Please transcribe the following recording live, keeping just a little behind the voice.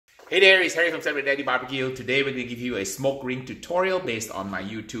Hey there, it's Harry from Celebrate Daddy BBQ. Today we're going to give you a smoke ring tutorial based on my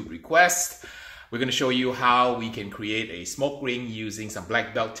YouTube request. We're going to show you how we can create a smoke ring using some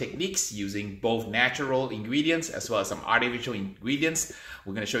black belt techniques, using both natural ingredients as well as some artificial ingredients.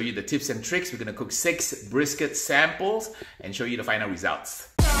 We're going to show you the tips and tricks. We're going to cook 6 brisket samples and show you the final results.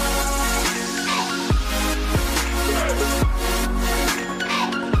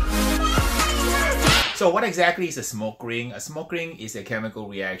 So what exactly is a smoke ring? A smoke ring is a chemical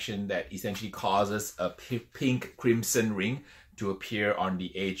reaction that essentially causes a pink crimson ring to appear on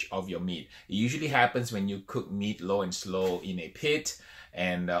the edge of your meat. It usually happens when you cook meat low and slow in a pit,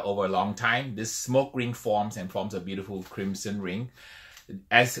 and over a long time, this smoke ring forms and forms a beautiful crimson ring.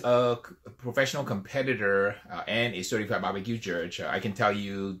 As a professional competitor and a certified barbecue judge, I can tell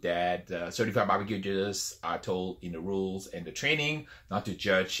you that certified barbecue judges are told in the rules and the training not to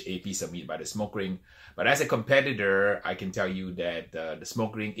judge a piece of meat by the smoke ring. But as a competitor, I can tell you that the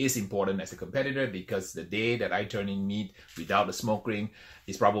smoke ring is important as a competitor, because the day that I turn in meat without the smoke ring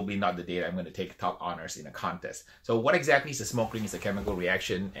is probably not the day that I'm going to take top honors in a contest. So what exactly is a smoke ring? It's a chemical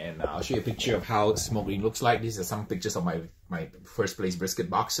reaction, and I'll show you a picture of how smoke ring looks like. These are some pictures of my first place brisket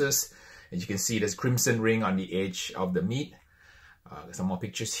boxes, and you can see this crimson ring on the edge of the meat. Some more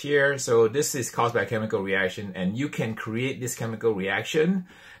pictures here. So this is caused by a chemical reaction, and you can create this chemical reaction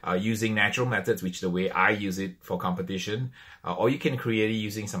using natural methods, which is the way I use it for competition, or you can create it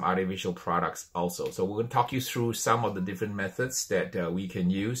using some artificial products also. So we're going to talk you through some of the different methods that we can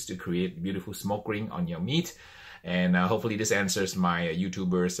use to create beautiful smoke ring on your meat. And hopefully this answers my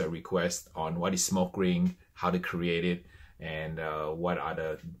YouTubers' request on what is smoke ring, how to create it, and what are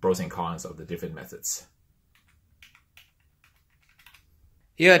the pros and cons of the different methods.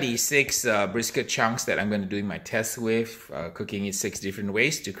 Here are the 6 brisket chunks that I'm going to do my test with, cooking it 6 different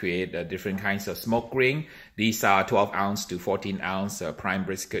ways to create different kinds of smoke ring. These are 12 ounce to 14 ounce prime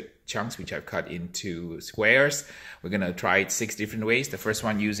brisket chunks, which I've cut into squares. We're going to try it 6 different ways. The first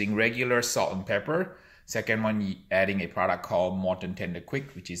one using regular salt and pepper. Second one, adding a product called Morton Tender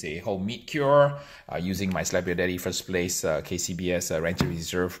Quick, which is a whole meat cure, using my Slap Your Daddy first place KCBS Rancher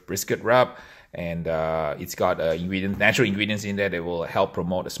Reserve brisket rub. And it's got natural ingredients in there that will help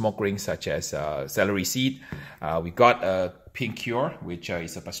promote the smoke ring, such as celery seed. We've got a pink cure, which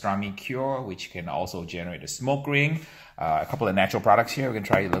is a pastrami cure, which can also generate a smoke ring. A couple of natural products here. We're going to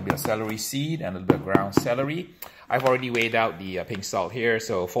try a little bit of celery seed and a little bit of ground celery. I've already weighed out the pink salt here.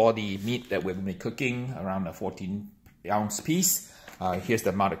 So for the meat that we're going to be cooking, around a 14-ounce piece, here's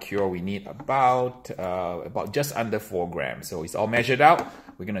the amount of cure we need, about just under 4 grams. So it's all measured out.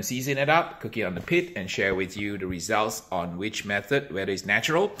 We're going to season it up, cook it on the pit, and share with you the results on which method, whether it's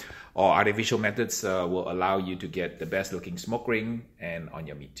natural or artificial methods, will allow you to get the best looking smoke ring and on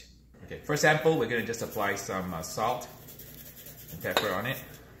your meat. Okay, first sample, we're going to just apply some salt and pepper on it.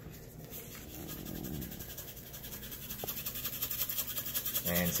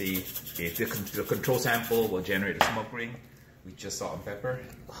 And see if the control sample will generate a smoke ring with just salt and pepper.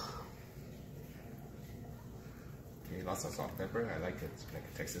 Okay, lots of salt and pepper. I like it. It's like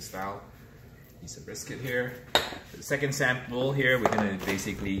a Texas style piece of brisket here. For the second sample here, we're going to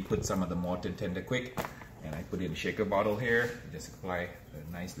basically put some of the Morton Tender Quick, and I put it in a shaker bottle here. Just apply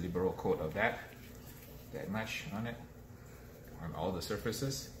a nice liberal coat of that much on it, on all the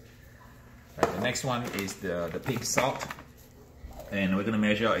surfaces. Right, the next one is the pink salt. And we're going to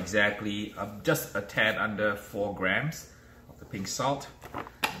measure exactly just a tad under 4 grams of the pink salt. And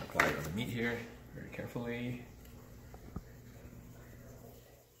apply it on the meat here very carefully.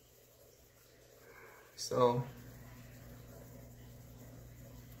 So,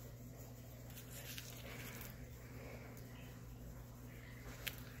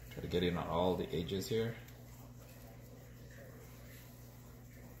 try to get in on all the edges here.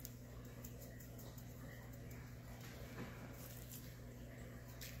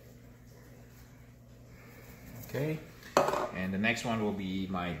 Okay, and the next one will be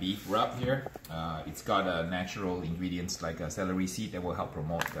my beef rub here. It's got natural ingredients like celery seed that will help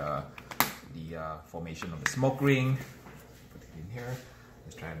promote the formation of the smoke ring. Put it in here.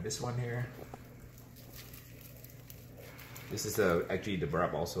 Let's try this one here. This is actually the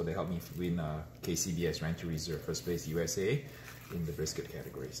rub also that helped me win KCBS Rancher Reserve First Place USA in the brisket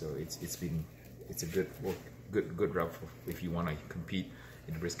category. So it's a good rub if you want to compete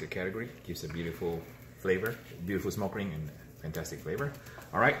in the brisket category. It gives a beautiful flavor, beautiful smoke ring, and fantastic flavor.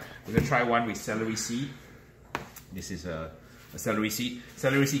 All right, we're gonna try one with celery seed. This is a celery seed.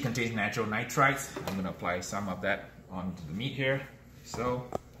 Celery seed contains natural nitrites. I'm gonna apply some of that onto the meat here. So,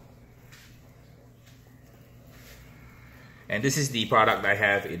 and this is the product I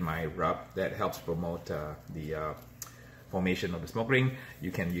have in my rub that helps promote the formation of the smoke ring.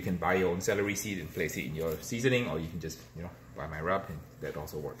 You can buy your own celery seed and place it in your seasoning, or you can just, you know, buy my rub, and that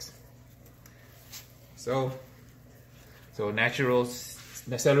also works. So natural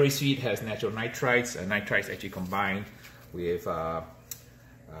celery seed has natural nitrites. Nitrites actually combine with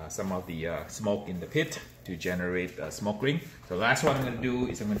some of the smoke in the pit to generate a smoke ring. So the last one I'm going to do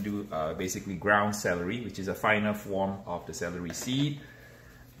is basically ground celery, which is a finer form of the celery seed.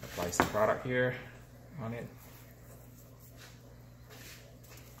 Apply some product here on it.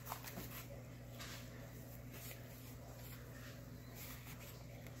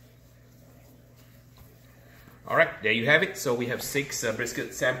 All right, there you have it. So we have 6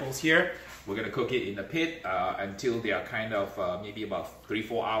 brisket samples here. We're gonna cook it in the pit until they are kind of maybe about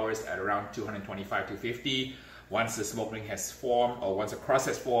 3-4 hours at around 225 to 50. Once the smoke ring has formed, or once the crust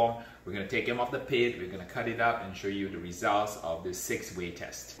has formed, we're gonna take them off the pit, we're gonna cut it up and show you the results of this 6-way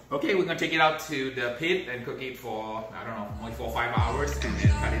test. Okay, we're gonna take it out to the pit and cook it for, I don't know, only 4 or 5 hours, and then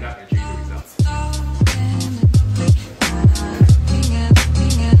cut it up and show you the results.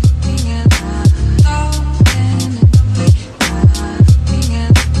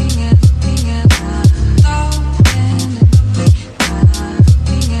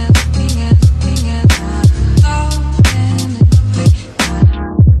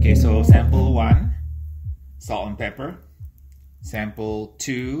 Salt and pepper. Sample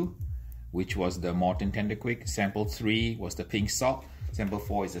 2, which was the Morton Tender Quick. Sample 3 was the pink salt. Sample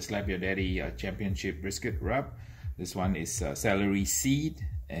 4 is the Slap Your Daddy Championship Brisket Rub. This one is celery seed,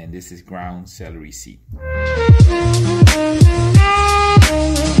 and this is ground celery seed.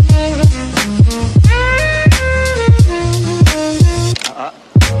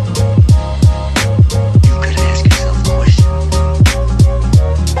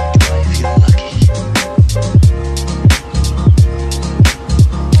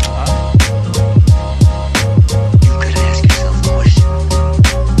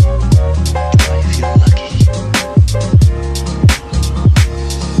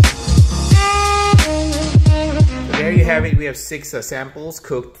 We have 6 samples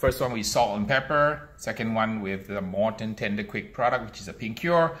cooked. First one with salt and pepper. Second one with the Morton Tender Quick product, which is a pink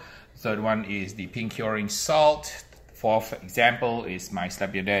cure. Third one is the pink curing salt. Fourth example is my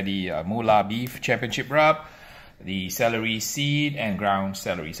Slap Your Daddy Moola Beef Championship Rub, the celery seed, and ground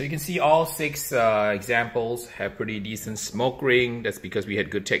celery. So you can see all 6 examples have pretty decent smoke ring. That's because we had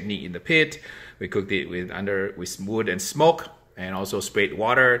good technique in the pit. We cooked it with wood and smoke, and also sprayed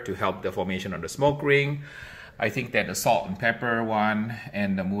water to help the formation of the smoke ring. I think that the salt and pepper one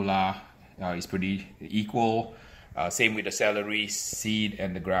and the moola is pretty equal. Same with the celery seed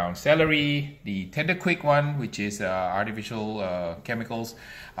and the ground celery. The Tender Quick one, which is artificial chemicals,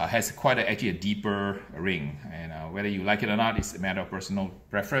 has actually a deeper ring. And whether you like it or not is a matter of personal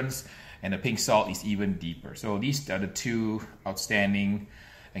preference. And the pink salt is even deeper. So these are the 2 outstanding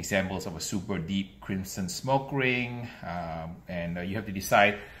examples of a super deep crimson smoke ring. And you have to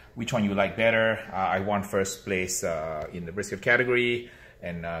decide which one you like better. I won first place in the brisket category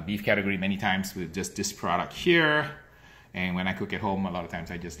and beef category many times with just this product here. And when I cook at home, a lot of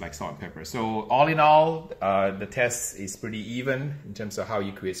times I just like salt and pepper. So all in all, the test is pretty even in terms of how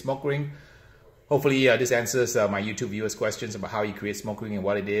you create smoke ring. Hopefully this answers my YouTube viewers' questions about how you create smoke ring and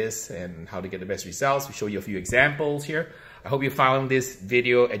what it is and how to get the best results. We show you a few examples here. I hope you found this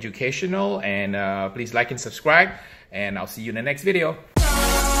video educational, and please like and subscribe, and I'll see you in the next video.